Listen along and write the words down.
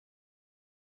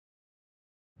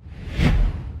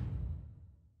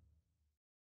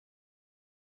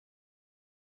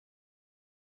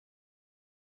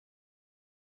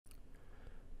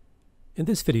In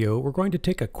this video, we're going to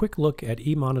take a quick look at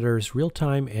Emonitor's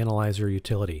Real-Time Analyzer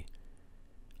Utility.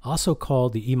 Also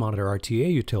called the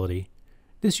EmonitorRTA Utility,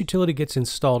 this utility gets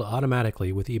installed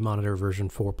automatically with Emonitor version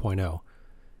 4.0,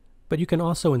 but you can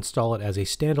also install it as a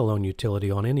standalone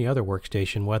utility on any other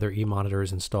workstation, whether Emonitor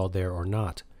is installed there or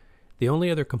not. The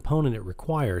only other component it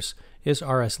requires is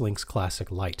RSLinks Classic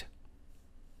Lite.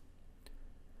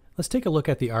 Let's take a look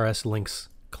at the RSLinks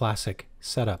Classic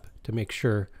setup to make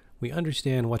sure we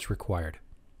understand what's required.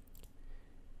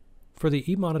 For the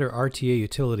EmonitorRTA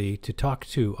utility to talk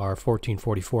to our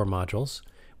 1444 modules,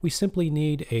 we simply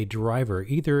need a driver,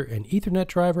 either an Ethernet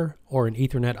driver or an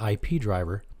Ethernet IP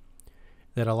driver,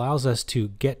 that allows us to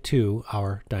get to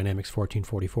our Dynamics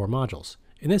 1444 modules.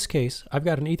 In this case, I've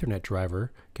got an Ethernet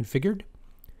driver configured,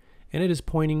 and it is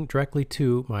pointing directly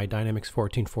to my Dynamics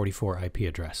 1444 IP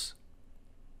address.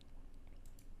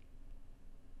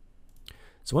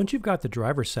 So once you've got the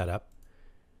driver set up,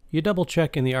 you double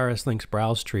check in the RSLinks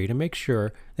browse tree to make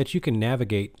sure that you can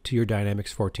navigate to your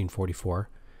Dynamics 1444.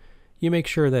 You make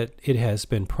sure that it has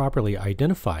been properly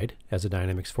identified as a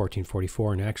Dynamics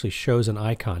 1444 and actually shows an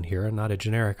icon here and not a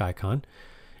generic icon,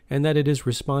 and that it is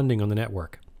responding on the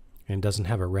network and doesn't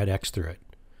have a red X through it.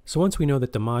 So once we know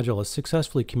that the module is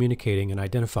successfully communicating and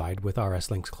identified with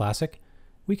RSLinks Classic,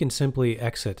 we can simply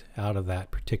exit out of that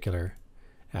particular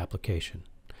application.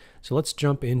 So let's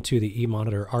jump into the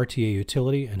EmonitorRTA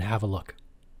utility and have a look.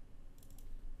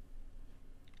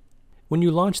 When you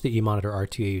launch the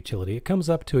EmonitorRTA utility, it comes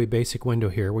up to a basic window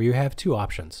here where you have two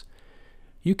options.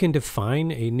 You can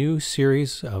define a new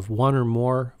series of one or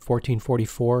more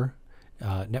 1444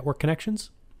 network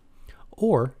connections,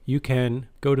 or you can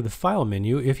go to the File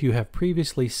menu if you have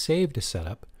previously saved a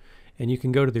setup, and you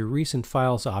can go to the Recent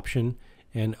Files option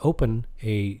and open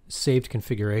a saved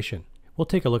configuration. We'll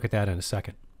take a look at that in a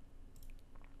second.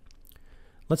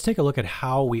 Let's take a look at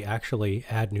how we actually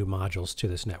add new modules to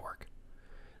this network.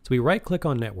 So we right-click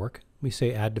on Network, we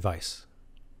say Add Device.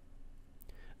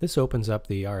 This opens up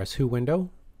the RSWho window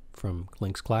from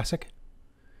Links Classic.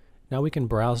 Now we can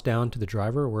browse down to the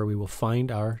driver where we will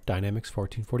find our Dynamics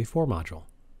 1444 module.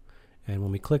 And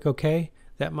when we click OK,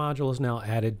 that module is now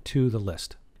added to the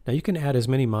list. Now you can add as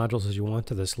many modules as you want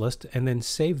to this list and then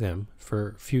save them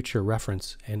for future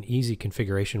reference and easy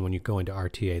configuration when you go into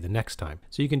RTA the next time.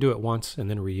 So you can do it once and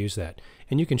then reuse that.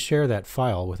 And you can share that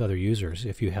file with other users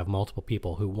if you have multiple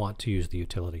people who want to use the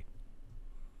utility.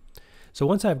 So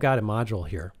once I've got a module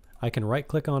here, I can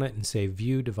right-click on it and say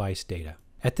View Device Data.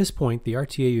 At this point, the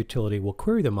RTA utility will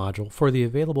query the module for the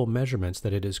available measurements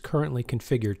that it is currently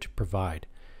configured to provide.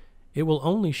 It will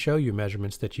only show you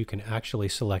measurements that you can actually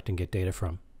select and get data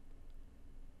from.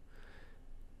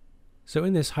 So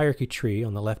in this hierarchy tree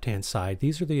on the left-hand side,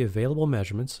 these are the available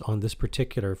measurements on this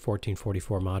particular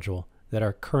 1444 module that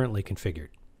are currently configured.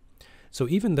 So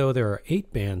even though there are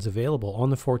 8 bands available on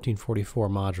the 1444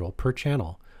 module per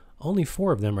channel, only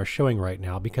 4 of them are showing right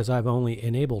now because I've only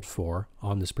enabled 4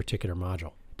 on this particular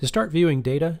module. To start viewing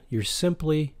data, you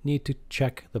simply need to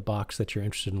check the box that you're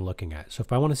interested in looking at. So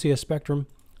if I want to see a spectrum,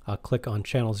 I'll click on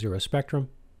Channel 0 Spectrum,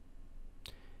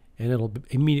 and it'll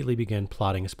immediately begin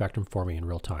plotting a spectrum for me in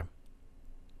real time.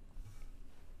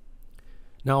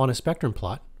 Now on a spectrum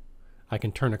plot, I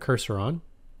can turn a cursor on,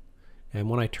 and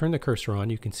when I turn the cursor on,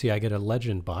 you can see I get a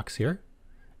legend box here,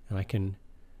 and I can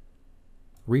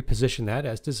reposition that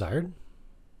as desired.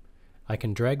 I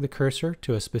can drag the cursor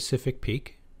to a specific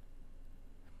peak,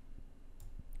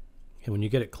 and when you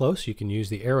get it close, you can use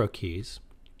the arrow keys,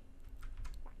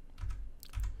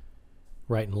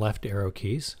 right and left arrow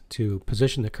keys, to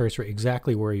position the cursor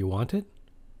exactly where you want it.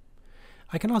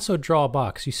 I can also draw a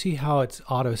box. You see how it's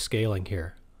auto-scaling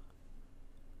here.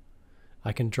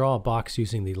 I can draw a box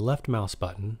using the left mouse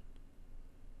button,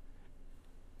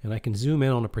 and I can zoom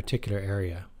in on a particular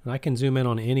area. And I can zoom in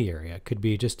on any area. It could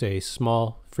be just a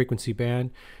small frequency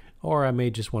band, or I may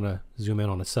just want to zoom in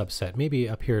on a subset, maybe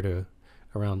up here to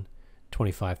around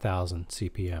 25,000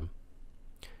 CPM.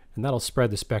 And that'll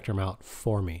spread the spectrum out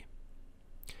for me.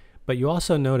 But you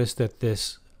also notice that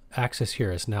this axis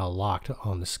here is now locked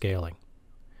on the scaling.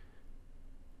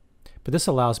 But this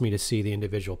allows me to see the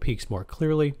individual peaks more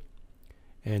clearly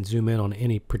and zoom in on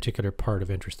any particular part of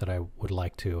interest that I would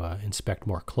like to inspect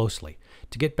more closely.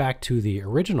 To get back to the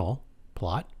original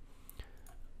plot,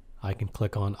 I can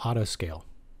click on Auto Scale,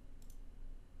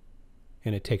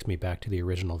 and it takes me back to the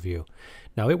original view.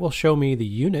 Now it will show me the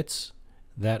units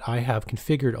that I have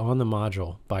configured on the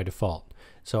module by default.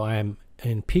 So I am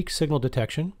in peak signal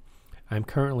detection. I'm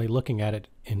currently looking at it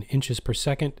in inches per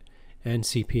second and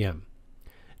CPM.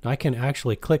 Now I can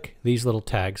actually click these little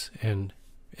tags and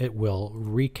it will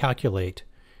recalculate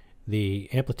the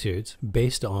amplitudes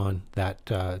based on that,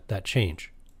 that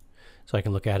change. So I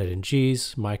can look at it in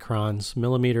Gs, microns,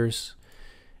 millimeters,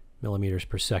 millimeters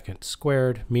per second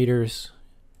squared, meters,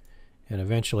 and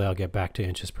eventually I'll get back to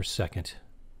inches per second.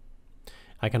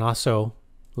 I can also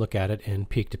look at it in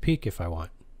peak to peak if I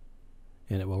want,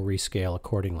 and it will rescale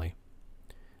accordingly.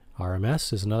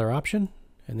 RMS is another option,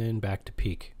 and then back to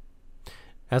peak.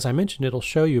 As I mentioned, it'll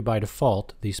show you by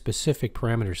default the specific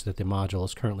parameters that the module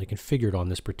is currently configured on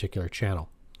this particular channel.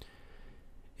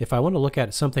 If I want to look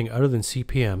at something other than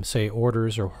CPM, say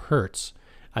orders or hertz,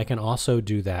 I can also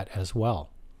do that as well.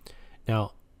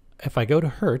 Now, if I go to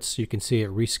hertz, you can see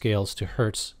it rescales to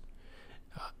hertz.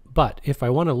 But if I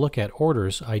want to look at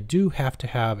orders, I do have to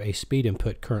have a speed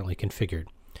input currently configured.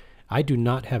 I do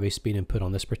not have a speed input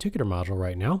on this particular module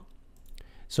right now.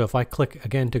 So if I click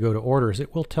again to go to orders,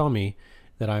 it will tell me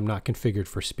that I'm not configured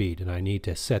for speed, and I need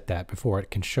to set that before it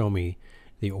can show me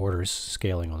the orders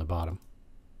scaling on the bottom.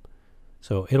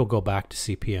 So it'll go back to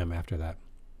CPM after that.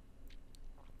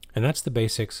 And that's the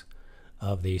basics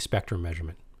of the spectrum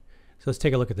measurement. So let's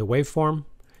take a look at the waveform.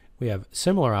 We have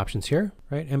similar options here,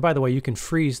 right? And by the way, you can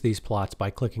freeze these plots by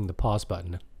clicking the pause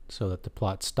button so that the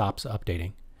plot stops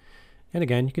updating. And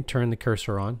again, you can turn the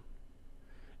cursor on,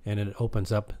 and it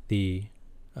opens up the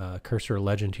cursor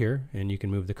legend here, and you can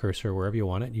move the cursor wherever you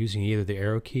want it using either the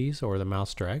arrow keys or the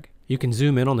mouse drag. You can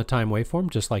zoom in on the time waveform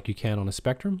just like you can on a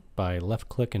spectrum by left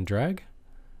click and drag.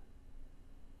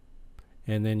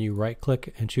 And then you right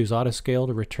click and choose auto scale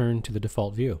to return to the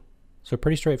default view. So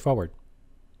pretty straightforward.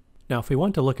 Now if we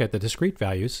want to look at the discrete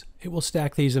values, it will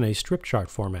stack these in a strip chart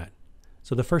format.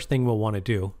 So the first thing we'll want to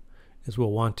do is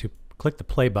we'll want to click the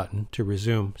play button to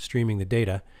resume streaming the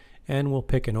data, and we'll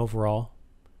pick an overall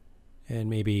and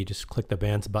maybe just click the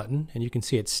bands button, and you can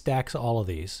see it stacks all of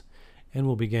these, and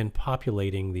we'll begin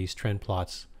populating these trend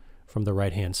plots from the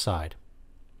right hand side.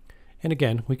 And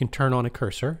again, we can turn on a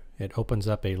cursor. It opens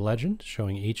up a legend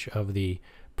showing each of the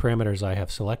parameters I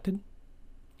have selected,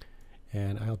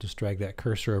 and I'll just drag that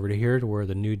cursor over to here to where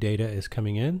the new data is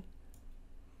coming in,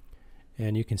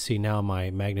 and you can see now my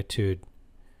magnitude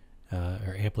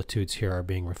or amplitudes here are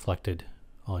being reflected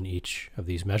on each of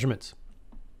these measurements.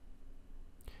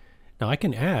 Now I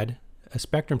can add a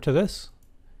spectrum to this,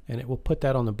 and it will put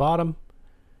that on the bottom,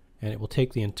 and it will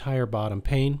take the entire bottom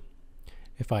pane.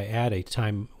 If I add a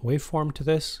time waveform to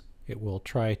this, it will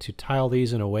try to tile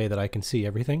these in a way that I can see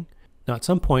everything. Now at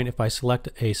some point, if I select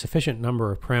a sufficient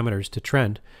number of parameters to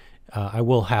trend, I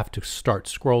will have to start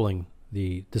scrolling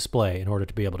the display in order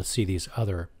to be able to see these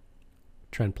other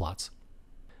trend plots.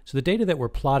 So the data that we're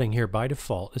plotting here by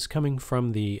default is coming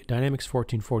from the Dynamics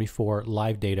 1444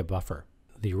 live data buffer.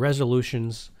 The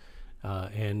resolutions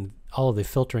and all of the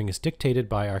filtering is dictated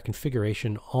by our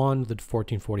configuration on the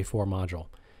 1444 module.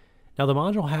 Now the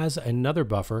module has another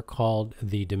buffer called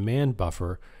the demand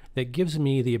buffer that gives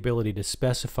me the ability to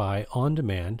specify on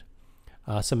demand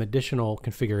some additional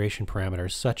configuration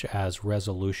parameters such as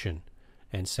resolution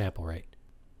and sample rate.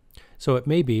 So it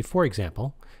may be, for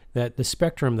example, that the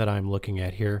spectrum that I'm looking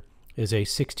at here is a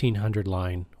 1600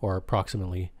 line or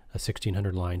approximately a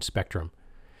 1600 line spectrum.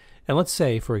 And let's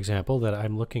say, for example, that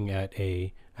I'm looking at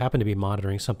happen to be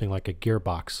monitoring something like a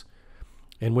gearbox,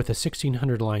 and with a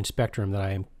 1600 line spectrum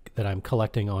that I'm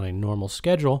collecting on a normal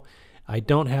schedule, I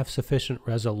don't have sufficient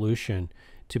resolution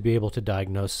to be able to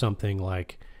diagnose something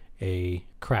like a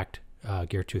cracked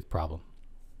gear tooth problem.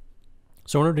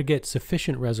 So in order to get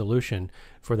sufficient resolution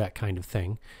for that kind of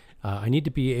thing, I need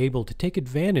to be able to take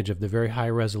advantage of the very high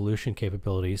resolution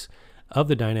capabilities of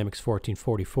the Dynamics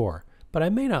 1444, but I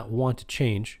may not want to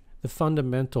change the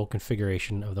fundamental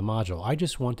configuration of the module. I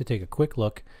just want to take a quick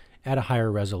look at a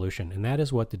higher resolution, and that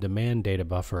is what the demand data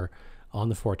buffer on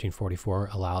the 1444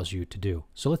 allows you to do.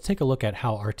 So let's take a look at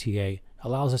how RTA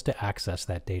allows us to access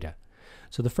that data.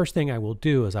 So the first thing I will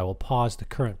do is I will pause the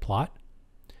current plot,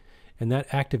 and that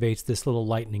activates this little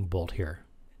lightning bolt here.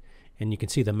 And you can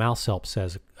see the mouse help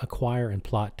says acquire and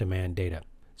plot demand data.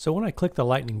 So when I click the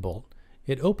lightning bolt,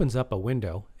 it opens up a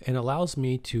window and allows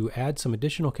me to add some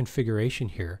additional configuration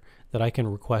here that I can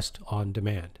request on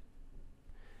demand.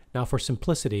 Now for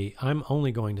simplicity, I'm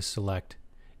only going to select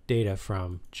data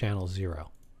from channel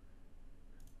 0.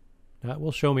 That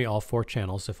will show me all 4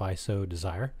 channels if I so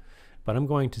desire, but I'm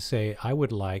going to say I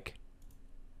would like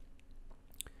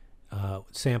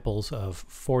samples of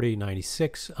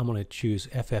 4096. I'm going to choose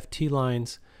FFT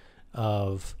lines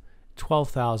of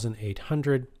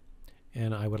 12,800,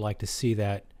 and I would like to see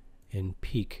that in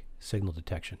peak signal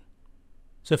detection.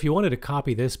 So if you wanted to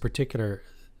copy this particular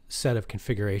set of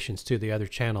configurations to the other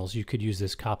channels, you could use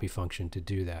this copy function to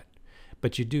do that.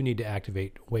 But you do need to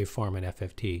activate waveform and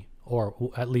FFT,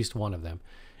 or at least one of them.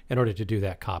 in order to do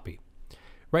that copy.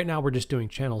 Right now we're just doing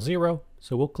channel 0,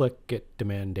 so we'll click Get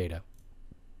Demand Data.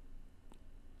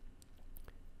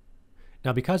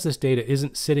 Now because this data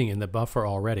isn't sitting in the buffer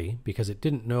already, because it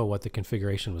didn't know what the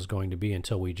configuration was going to be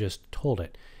until we just told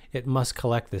it, it must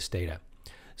collect this data.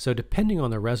 So depending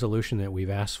on the resolution that we've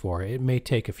asked for, it may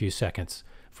take a few seconds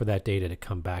for that data to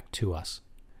come back to us.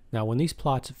 Now when these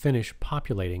plots finish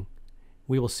populating,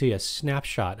 we will see a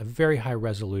snapshot of very high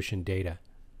resolution data.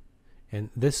 And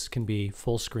this can be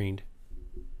full screened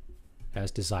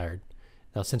as desired.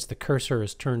 Now since the cursor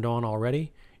is turned on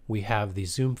already, we have the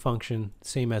zoom function,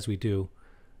 same as we do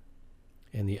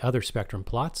in the other spectrum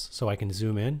plots, so I can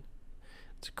zoom in.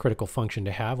 It's a critical function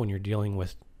to have when you're dealing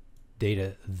with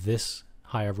data this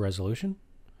high of resolution.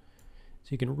 So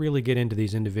you can really get into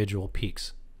these individual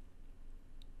peaks.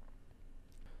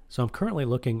 So I'm currently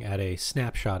looking at a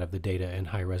snapshot of the data in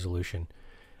high resolution.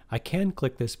 I can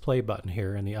click this play button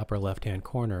here in the upper left-hand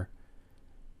corner,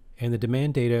 and the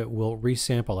demand data will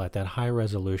resample at that high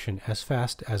resolution as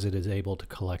fast as it is able to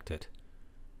collect it.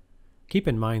 Keep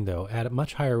in mind though, at a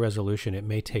much higher resolution it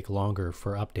may take longer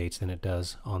for updates than it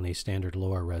does on the standard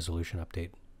lower resolution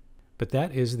update. But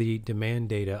that is the demand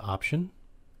data option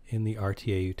in the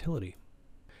RTA utility.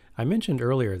 I mentioned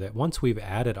earlier that once we've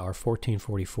added our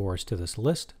 1444s to this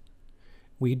list,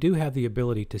 we do have the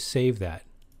ability to save that,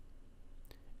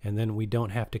 and then we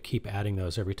don't have to keep adding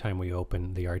those every time we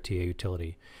open the RTA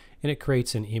utility, and it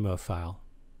creates an emo file.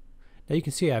 Now you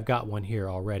can see I've got one here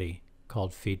already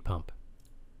called feed pump.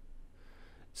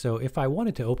 So if I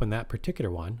wanted to open that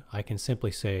particular one, I can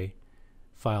simply say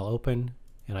file open,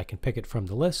 and I can pick it from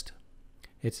the list.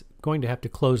 It's going to have to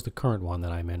close the current one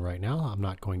that I'm in right now. I'm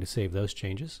not going to save those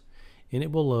changes, and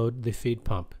it will load the feed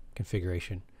pump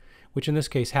configuration, which in this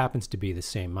case happens to be the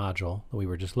same module that we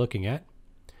were just looking at.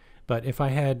 But if I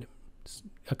had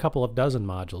a couple of dozen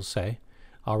modules, say,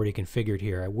 already configured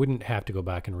here, I wouldn't have to go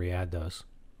back and re-add those.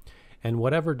 And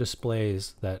whatever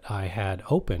displays that I had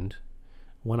opened,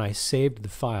 when I saved the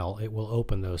file, it will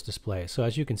open those displays. So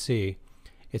as you can see,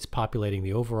 it's populating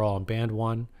the overall on band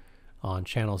 1 on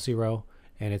channel 0,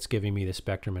 and it's giving me the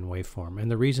spectrum and waveform.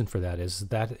 And the reason for that is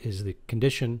the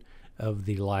condition of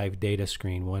the live data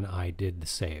screen when I did the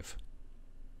save.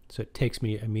 So it takes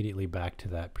me immediately back to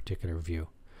that particular view.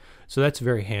 So that's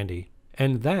very handy.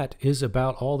 And that is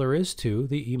about all there is to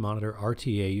the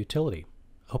EmonitorRTA utility.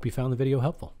 I hope you found the video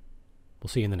helpful. We'll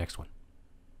see you in the next one.